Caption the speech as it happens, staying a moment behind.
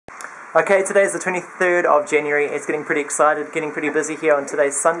Okay, today is the 23rd of January. It's getting pretty excited, getting pretty busy here on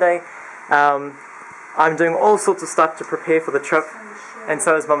today's Sunday. I'm doing all sorts of stuff to prepare for the trip, and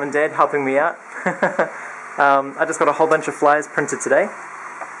so is Mum and Dad helping me out. I just got a whole bunch of flyers printed today,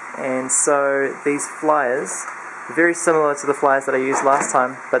 and so these flyers are very similar to the flyers that I used last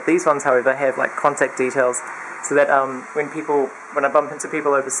time, but these ones, however, have like contact details, so that when I bump into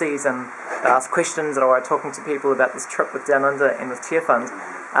people overseas and I ask questions or I'm talking to people about this trip with Down Under and with Tier Fund,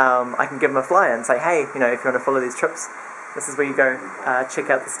 I can give them a flyer and say, hey, if you want to follow these trips, this is where you go check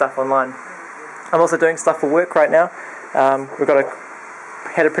out the stuff online. I'm also doing stuff for work right now. We've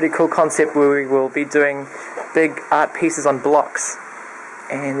had a pretty cool concept where we will be doing big art pieces on blocks,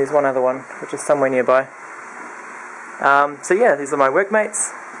 and there's one other one which is somewhere nearby. So yeah, these are my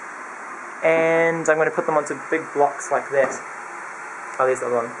workmates, and I'm going to put them onto big blocks like that. Oh, there's the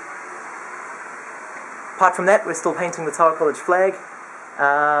other one. Apart from that, we're still painting the Tower College flag,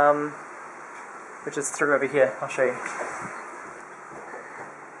 which is through over here. I'll show you.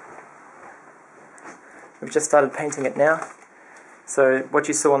 We've just started painting it now. So what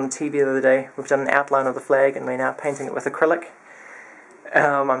you saw on the TV the other day, we've done an outline of the flag and we're now painting it with acrylic.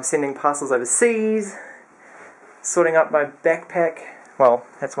 I'm sending parcels overseas, sorting up my backpack. Well,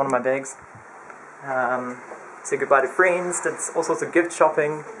 that's one of my bags. Said goodbye to friends, did all sorts of gift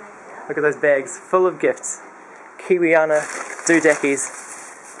shopping. Look at those bags, full of gifts. Kiwiana doodakies.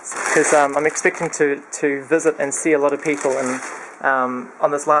 Because I'm expecting to visit and see a lot of people, and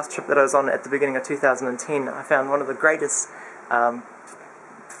on this last trip that I was on at the beginning of 2010, I found one of the greatest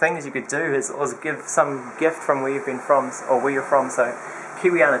things you could do was give some gift from where you've been from, or where you're from. So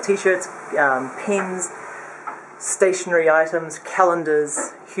Kiwiana t-shirts, pens, stationery items,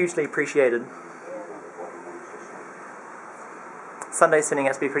 calendars, hugely appreciated. Sunday's turning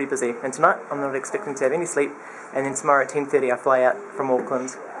out to be pretty busy, and tonight I'm not expecting to have any sleep, and then tomorrow at 10:30 I fly out from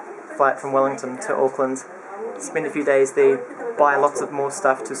Auckland, fly out from Wellington to Auckland, spend a few days there, buy lots of more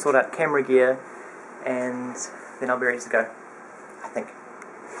stuff to sort out camera gear, and then I'll be ready to go, I think.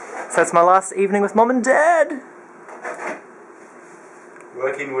 So it's my last evening with Mum and Dad!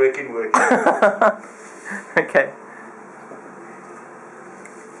 Working. Okay.